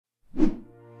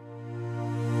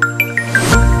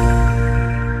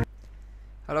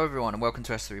everyone and welcome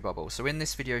to S3 Bubble. So in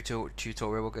this video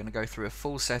tutorial we're going to go through a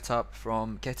full setup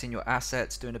from getting your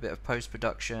assets, doing a bit of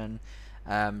post-production,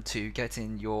 to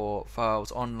getting your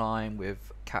files online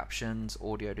with captions,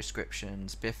 audio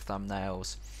descriptions, BIF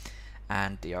thumbnails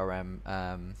and DRM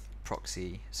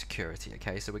proxy security.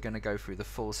 Okay, so we're going to go through the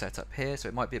full setup here, so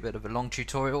it might be a bit of a long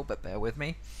tutorial but bear with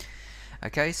me.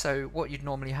 Okay, so what you'd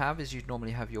normally have is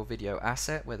your video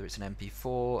asset, whether it's an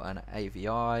MP4, an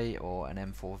AVI, or an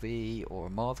M4V, or a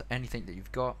mod, anything that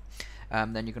you've got.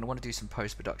 Then you're going to want to do some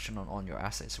post-production on your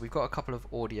assets. So we've got a couple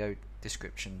of audio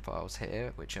description files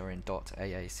here, which are in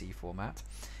 .AAC format.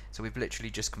 So we've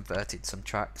literally just converted some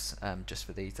tracks just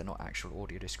for these. They're not actual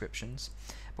audio descriptions.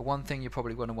 But one thing you're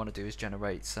probably going to want to do is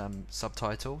generate some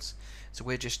subtitles. So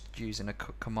we're just using a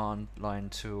command line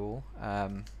tool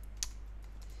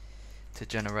to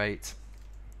generate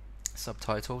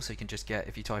subtitles. So you can just get,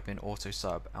 if you type in auto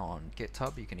sub on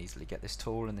GitHub, you can easily get this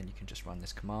tool and then you can just run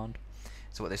this command.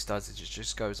 So what this does is it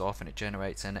just goes off and it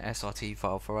generates an SRT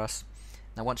file for us.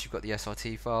 Now once you've got the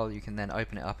SRT file, you can then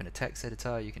open it up in a text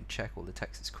editor. You can check all the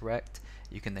text is correct.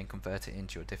 You can then convert it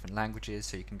into your different languages,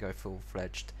 so you can go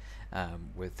full-fledged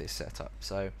with this setup.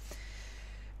 So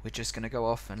we're just going to go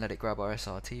off and let it grab our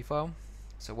SRT file.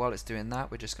 So while it's doing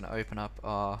that, we're just going to open up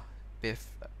our BIF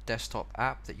desktop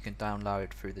app that you can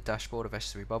download through the dashboard of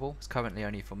S3 Bubble. It's currently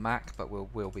only for Mac, but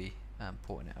we'll be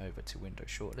porting it over to Windows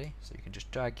shortly. So you can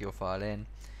just drag your file in,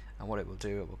 and what it will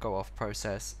do, it will go off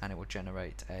process and it will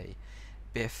generate a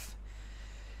BIF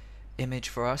image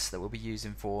for us that we'll be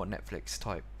using for Netflix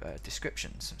type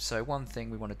descriptions. So one thing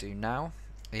we want to do now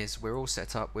is we're all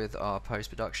set up with our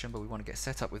post-production, but we want to get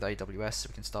set up with AWS so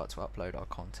we can start to upload our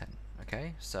content.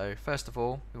 Okay, so first of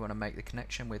all we want to make the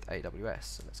connection with AWS.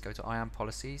 So let's go to IAM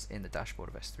policies in the dashboard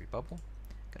of S3 Bubble.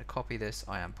 I'm going to copy this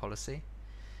IAM policy,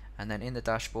 and then in the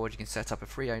dashboard you can set up a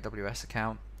free AWS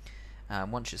account.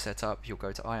 Once you're set up, you'll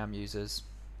go to IAM users.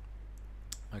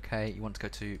 Okay, you want to go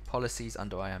to policies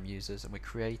under IAM users, and we're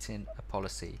creating a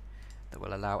policy that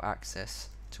will allow access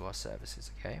to our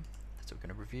services. Okay, so we're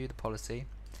going to review the policy.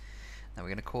 Now we're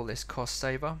going to call this cost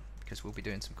saver because we'll be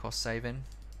doing some cost saving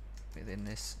within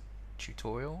this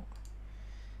tutorial,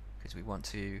 because we want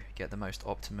to get the most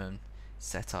optimum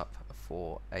setup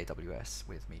for AWS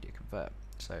with Media Convert.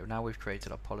 So now we've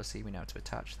created our policy, we now have to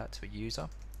attach that to a user.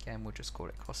 Again, we'll just call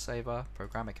it cost saver,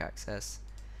 programmatic access,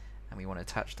 and we want to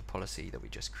attach the policy that we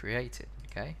just created.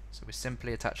 Okay, so we're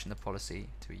simply attaching the policy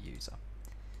to a user.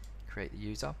 Create the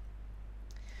user.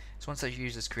 So once those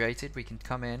users created, we can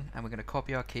come in and we're going to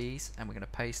copy our keys and we're going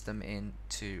to paste them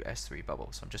into S3 Bubble.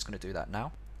 So I'm just going to do that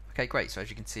now. Okay, great. So as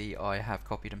you can see, I have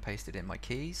copied and pasted in my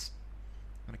keys.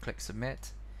 I'm going to click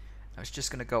submit. Now it's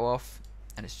just going to go off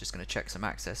and it's just going to check some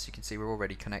access. You can see we're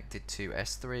already connected to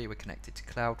S3, we're connected to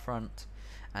CloudFront,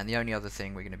 and the only other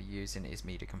thing we're going to be using is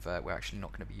Media Convert. We're actually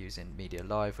not going to be using Media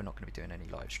Live, we're not going to be doing any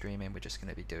live streaming, we're just going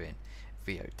to be doing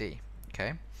VOD.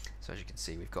 Okay, so as you can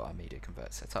see, we've got our Media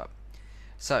Convert set up.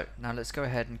 So now let's go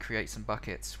ahead and create some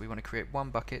buckets. We want to create one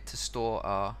bucket to store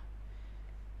our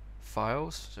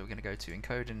files, so we're going to go to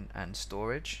encoding and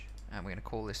storage, and we're going to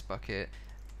call this bucket,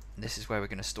 and this is where we're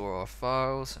going to store our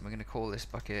files, and we're going to call this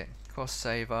bucket cost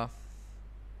saver,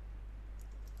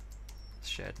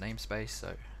 shared namespace, so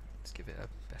let's give it a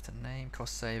better name,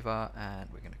 cost saver, and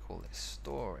we're going to call it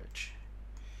storage.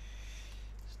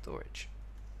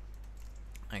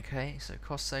 Okay, so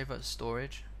cost saver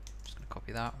storage. I'm just going to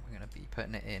copy that. We're going to be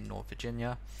putting it in North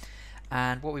Virginia.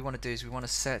 And what we want to do is we want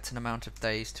to set an amount of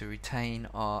days to retain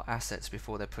our assets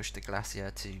before they're pushed to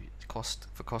Glacier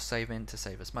for cost saving, to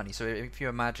save us money. So if you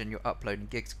imagine you're uploading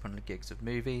gigs upon gigs of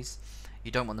movies,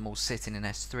 you don't want them all sitting in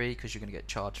S3 because you're going to get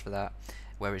charged for that,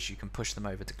 whereas you can push them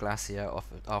over to Glacier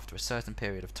after a certain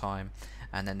period of time,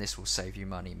 and then this will save you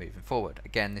money moving forward.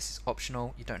 Again, this is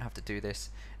optional, you don't have to do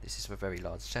this. This is for very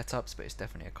large setups, but it's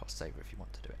definitely a cost saver if you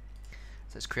want to do it.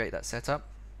 So let's create that setup.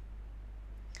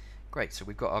 Great, so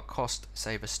we've got our cost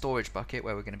saver storage bucket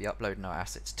where we're going to be uploading our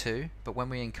assets to, but when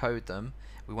we encode them,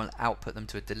 we want to output them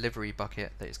to a delivery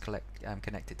bucket that is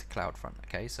connected to CloudFront.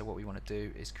 Okay, so what we want to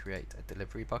do is create a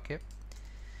delivery bucket.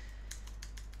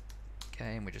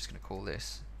 Okay, and we're just going to call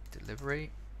this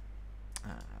delivery,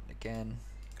 and again,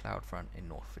 CloudFront in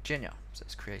North Virginia. So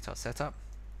let's create our setup.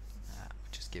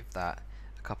 Just give that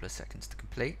a couple of seconds to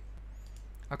complete.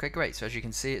 Okay, great. So as you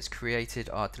can see, it's created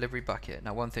our delivery bucket.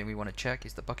 Now one thing we want to check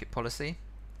is the bucket policy.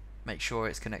 Make sure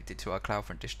it's connected to our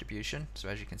CloudFront distribution. So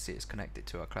as you can see, it's connected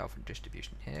to our CloudFront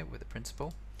distribution here with the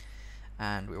principal.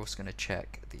 And we're also going to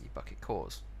check the bucket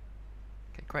cores.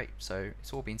 Okay, great. So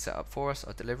it's all been set up for us,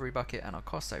 our delivery bucket and our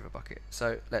cost saver bucket.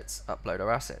 So let's upload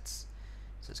our assets.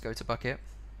 So let's go to bucket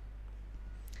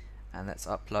and let's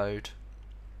upload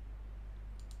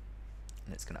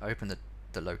and it's going to open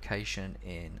the location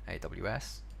in AWS.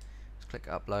 Let's click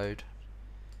upload,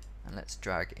 and let's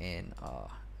drag in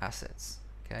our assets.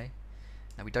 Okay,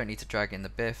 now we don't need to drag in the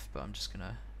BIF, but I'm just going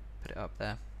to put it up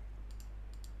there.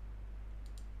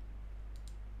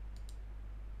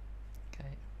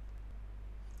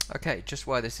 Okay, just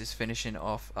while this is finishing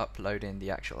off uploading the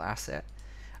actual asset,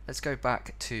 let's go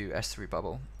back to S3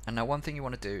 Bubble. And now one thing you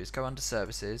want to do is go under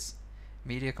Services,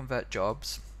 Media Convert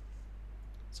Jobs,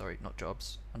 sorry, not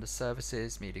Jobs, under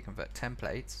Services, Media Convert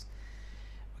Templates.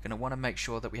 We're going to want to make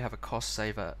sure that we have a cost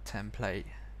saver template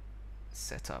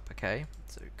set up, okay?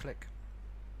 So click.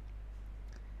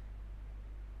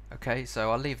 Okay,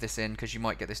 so I'll leave this in because you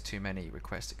might get this too many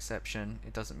request exception.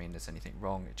 It doesn't mean there's anything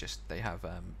wrong, it just they have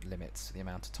limits to the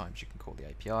amount of times you can call the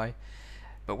API.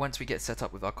 But once we get set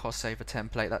up with our cost saver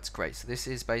template, that's great. So this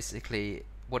is basically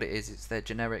what it is. It's their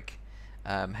generic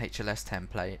HLS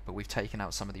template, but we've taken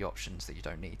out some of the options that you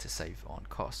don't need to save on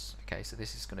costs. Okay, so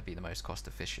this is going to be the most cost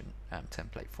efficient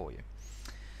template for you.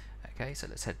 Okay, so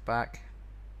let's head back.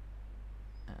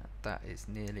 That is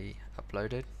nearly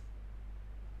uploaded.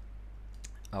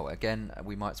 Oh, again,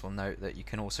 we might as well note that you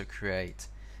can also create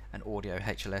an audio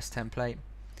HLS template.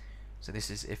 So this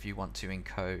is if you want to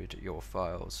encode your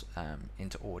files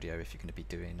into audio, if you're going to be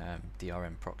doing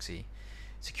DRM proxy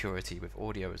security with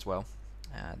audio as well,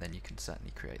 then you can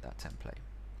certainly create that template.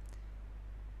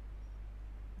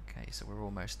 Okay, so we're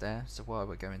almost there. So while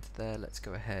we're going to there, let's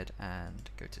go ahead and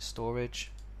go to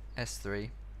Storage,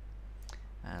 S3,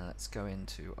 and let's go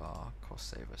into our cost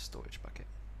saver storage bucket.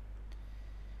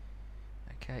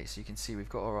 Okay, so you can see we've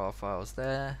got all our files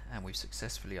there, and we've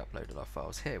successfully uploaded our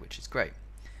files here, which is great.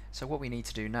 So what we need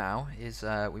to do now is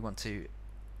we want to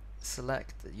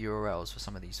select the URLs for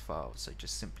some of these files. So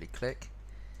just simply click.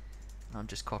 I'm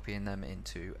just copying them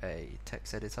into a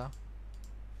text editor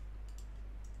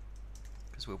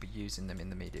because we'll be using them in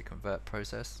the media convert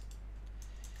process.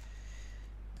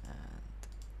 And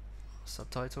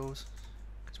subtitles,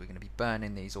 because we're going to be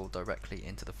burning these all directly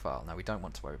into the file. Now we don't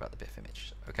want to worry about the BIF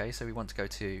image. Okay, so we want to go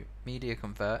to media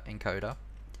convert encoder.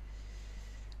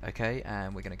 Okay,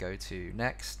 and we're going to go to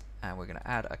next, and we're going to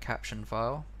add a caption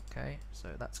file. Okay, so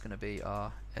that's going to be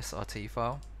our SRT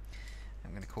file. I'm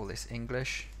going to call this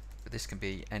English, but this can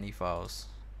be any files,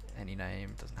 any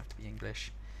name, doesn't have to be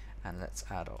English. And let's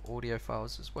add our audio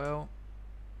files as well.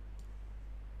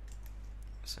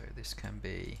 So this can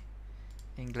be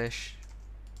English.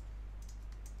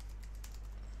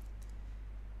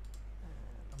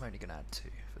 I'm only going to add 2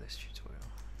 for this tutorial.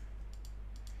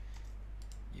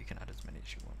 You can add as many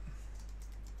as you want.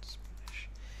 Spanish.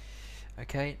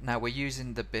 Okay, now we're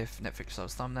using the BIF Netflix style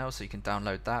thumbnail, so you can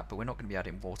download that, but we're not going to be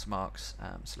adding watermarks.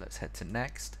 So let's head to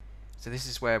next. So this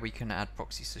is where we can add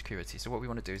proxy security. So what we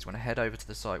want to do is we want to head over to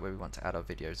the site where we want to add our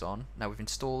videos on. Now we've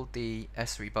installed the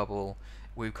S3 Bubble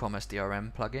Woocommerce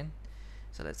DRM plugin.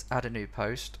 So let's add a new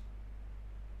post.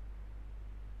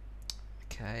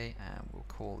 Okay, and we'll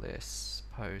call this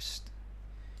post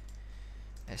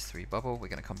S3 Bubble. We're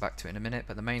going to come back to it in a minute,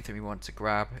 but the main thing we want to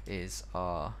grab is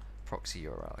our proxy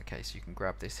URL. Okay, so you can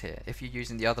grab this here. If you're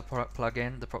using the other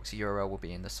plugin, the proxy URL will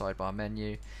be in the sidebar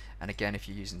menu, and again, if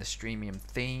you're using the Streamium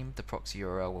theme, the proxy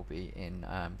URL will be in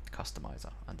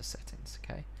Customizer under Settings.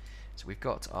 Okay, so we've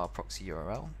got our proxy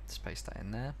URL. Let's paste that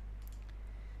in there,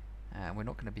 and we're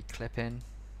not going to be clipping.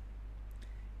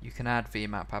 You can add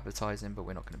VMAP advertising, but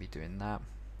we're not going to be doing that.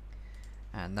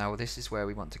 And now this is where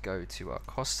we want to go to our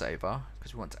cost saver,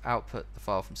 because we want to output the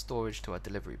file from storage to our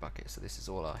delivery bucket. So this is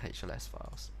all our HLS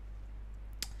files.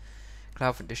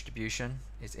 CloudFront distribution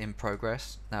is in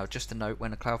progress. Now just a note,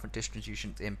 when a CloudFront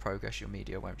distribution is in progress, your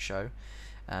media won't show.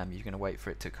 You're going to wait for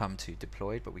it to come to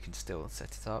deployed, but we can still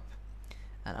set it up.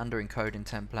 And under encoding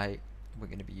template, we're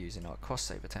going to be using our cost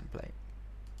saver template.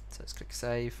 So let's click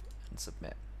save and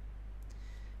submit.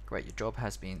 Great, your job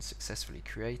has been successfully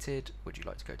created. Would you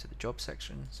like to go to the job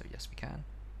section? So yes, we can.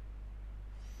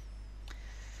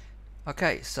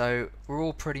 Okay, so we're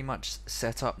all pretty much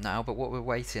set up now, but what we're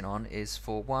waiting on is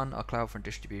for one, our CloudFront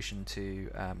distribution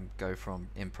to go from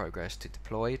in progress to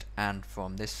deployed, and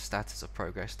from this status of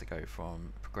progress to go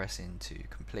from progressing to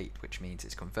complete, which means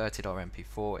it's converted our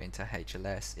MP4 into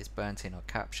HLS, it's burnt in our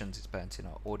captions, it's burnt in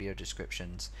our audio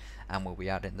descriptions, and we'll be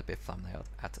adding the BIF thumbnail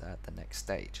at the next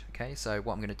stage. Okay, so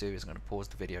what I'm going to do is I'm going to pause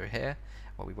the video here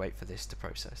while we wait for this to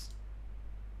process.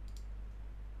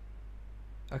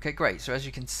 Okay, great. So as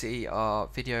you can see, our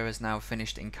video has now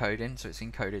finished encoding, so it's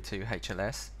encoded to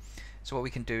HLS. So what we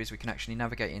can do is we can actually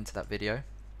navigate into that video,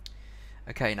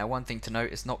 Okay, now one thing to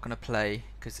note, it's not going to play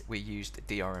because we used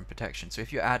DRM protection. So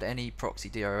if you add any proxy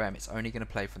DRM, it's only going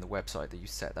to play from the website that you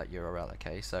set that URL.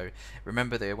 Okay, so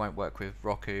remember that it won't work with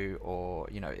Roku, or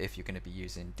if you're going to be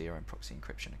using DRM proxy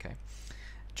encryption. Okay,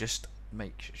 just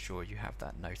make sure you have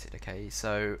that noted. Okay,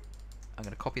 so I'm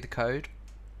going to copy the code.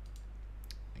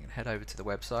 I'm going to head over to the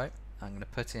website. I'm going to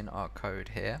put in our code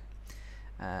here,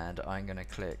 and I'm going to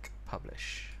click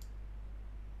publish.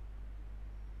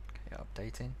 Okay,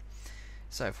 updating.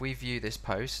 So if we view this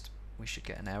post, we should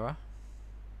get an error.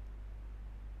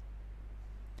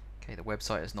 Okay, the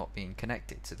website has not been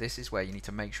connected. So this is where you need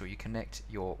to make sure you connect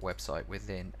your website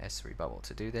within S3 Bubble.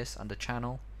 To do this, under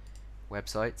Channel,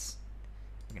 Websites,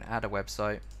 we're going to add a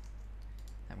website,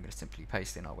 and we're going to simply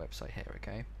paste in our website here.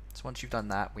 Okay, so once you've done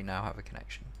that, we now have a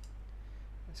connection.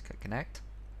 Let's click Connect.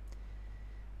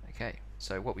 Okay,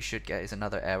 so what we should get is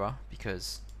another error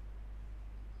because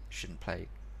it shouldn't play.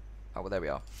 Oh, well, there we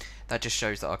are. That just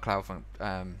shows that our CloudFront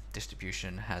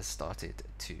distribution has started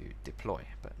to deploy,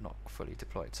 but not fully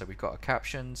deployed. So we've got our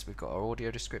captions, we've got our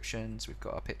audio descriptions, we've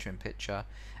got our picture-in-picture,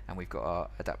 and we've got our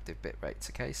adaptive bit rates,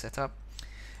 okay, set up.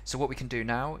 So what we can do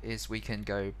now is we can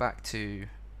go back to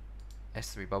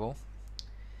S3 Bubble.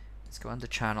 Let's go under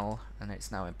Channel, and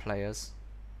it's now in Players.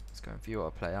 Let's go and view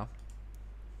our player.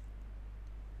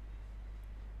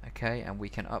 Okay, and we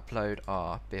can upload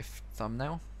our BIF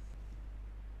thumbnail.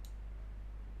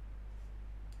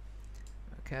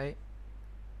 Okay,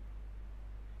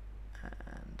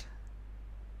 and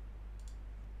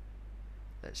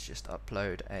let's just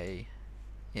upload a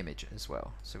image as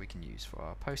well, so we can use for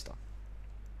our poster.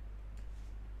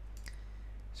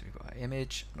 So we've got our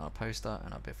image and our poster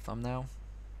and our BIF thumbnail.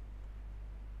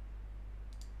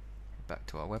 Back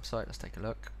to our website, let's take a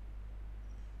look.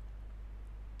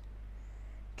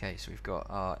 Okay, so we've got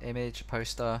our image,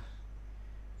 poster,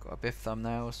 got our BIF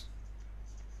thumbnails,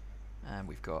 and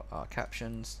we've got our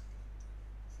captions.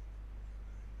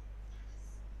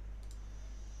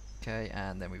 Okay,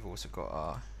 and then we've also got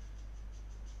our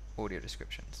audio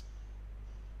descriptions.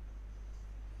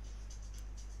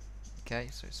 Okay,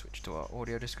 so switch to our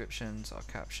audio descriptions, our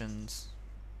captions,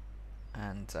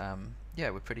 and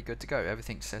yeah, we're pretty good to go.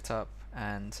 Everything's set up,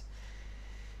 and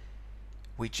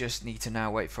we just need to now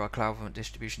wait for our CloudFront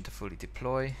distribution to fully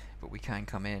deploy, but we can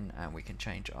come in and we can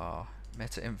change our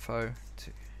meta info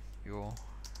to your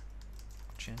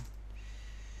watching,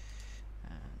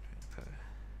 and we're going to put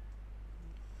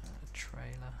a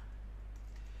trailer,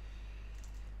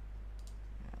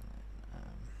 and then,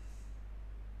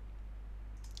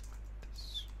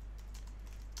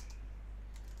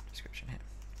 description here.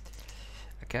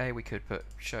 Okay, we could put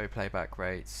show playback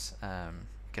rates, we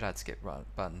could add skip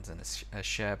buttons and a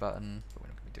share button, but we're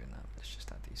not going to be doing that. Let's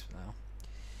just add these for now.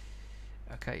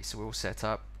 Okay, so we're all set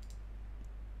up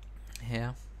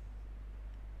here.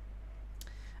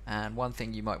 And one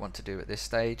thing you might want to do at this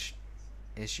stage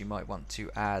is you might want to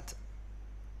add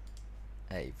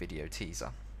a video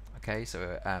teaser. Okay,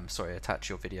 so sorry, attach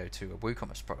your video to a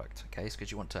Woocommerce product. Okay, so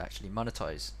because you want to actually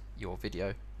monetize your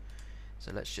video.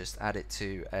 So let's just add it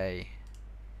to a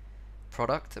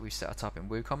product that we've set up in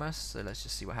Woocommerce. So let's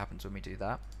just see what happens when we do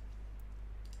that.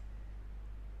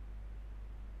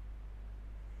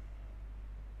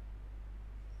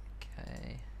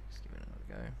 Okay, let's give it another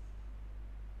go.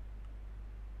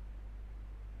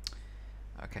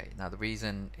 Okay, now the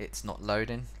reason it's not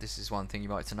loading, this is one thing you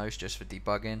might have to know just for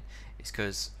debugging, is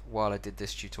because while I did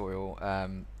this tutorial, I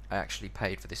actually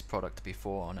paid for this product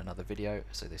before on another video,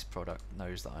 so this product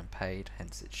knows that I'm paid,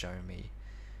 hence it's showing me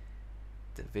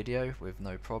the video with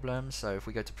no problem. So if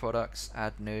we go to products,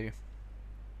 add new,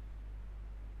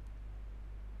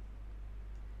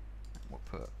 we'll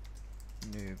put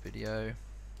new video,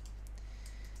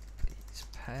 please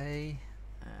pay,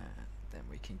 and then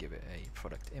we can give it a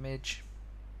product image.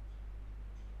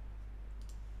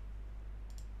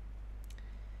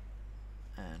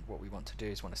 And what we want to do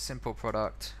is want a simple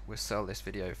product. We'll sell this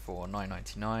video for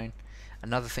 $9.99.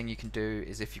 Another thing you can do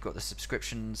is if you've got the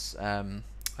subscriptions and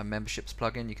memberships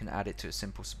plugin, you can add it to a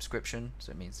simple subscription,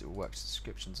 so it means it will work with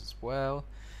subscriptions as well.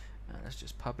 Let's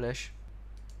just publish.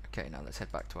 Okay, now let's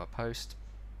head back to our post.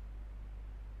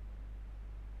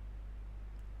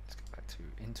 Let's go back to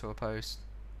into our post.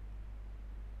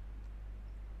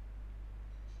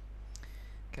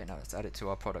 Okay, now let's add it to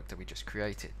our product that we just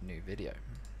created, new video.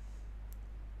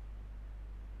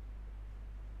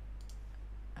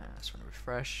 Just want to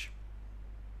refresh.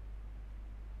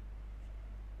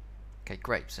 Okay,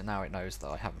 great. So now it knows that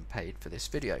I haven't paid for this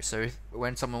video. So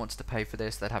when someone wants to pay for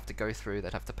this, they'd have to go through.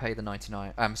 They'd have to pay the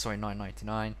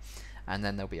 $9.99, and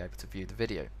then they'll be able to view the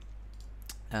video.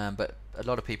 But a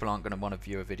lot of people aren't going to want to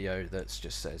view a video that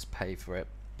just says pay for it,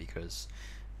 because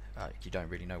you don't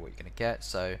really know what you're going to get.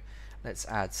 So let's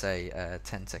add, say, a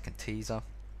 10-second teaser.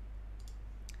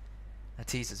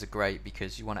 Teasers are great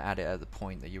because you want to add it at the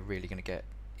point that you're really going to get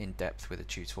in depth with a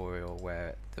tutorial,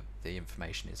 where the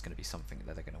information is going to be something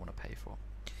that they're going to want to pay for.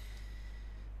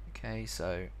 Okay,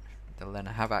 so they'll then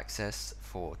have access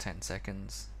for 10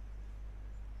 seconds.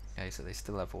 Okay, so they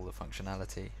still have all the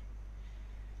functionality.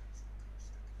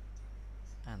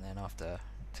 And then after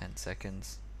 10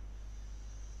 seconds,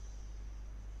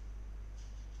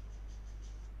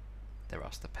 they're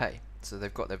asked to pay. So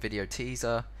they've got their video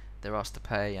teaser, they're asked to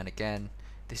pay, and again,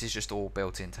 this is just all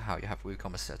built into how you have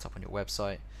WooCommerce set up on your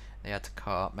website. They add to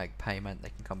cart, make payment, they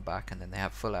can come back, and then they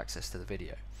have full access to the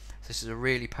video. So this is a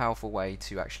really powerful way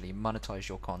to actually monetize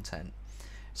your content.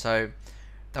 So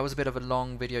that was a bit of a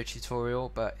long video tutorial,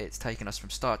 but it's taken us from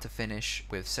start to finish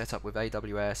with setup with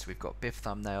AWS. We've got BIF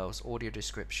thumbnails, audio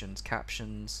descriptions,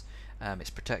 captions. It's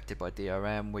protected by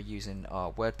DRM. We're using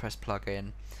our WordPress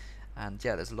plugin. And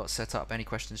yeah, there's a lot set up. Any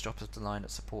questions, drop us a line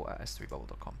at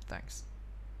support@s3bubble.com. Thanks.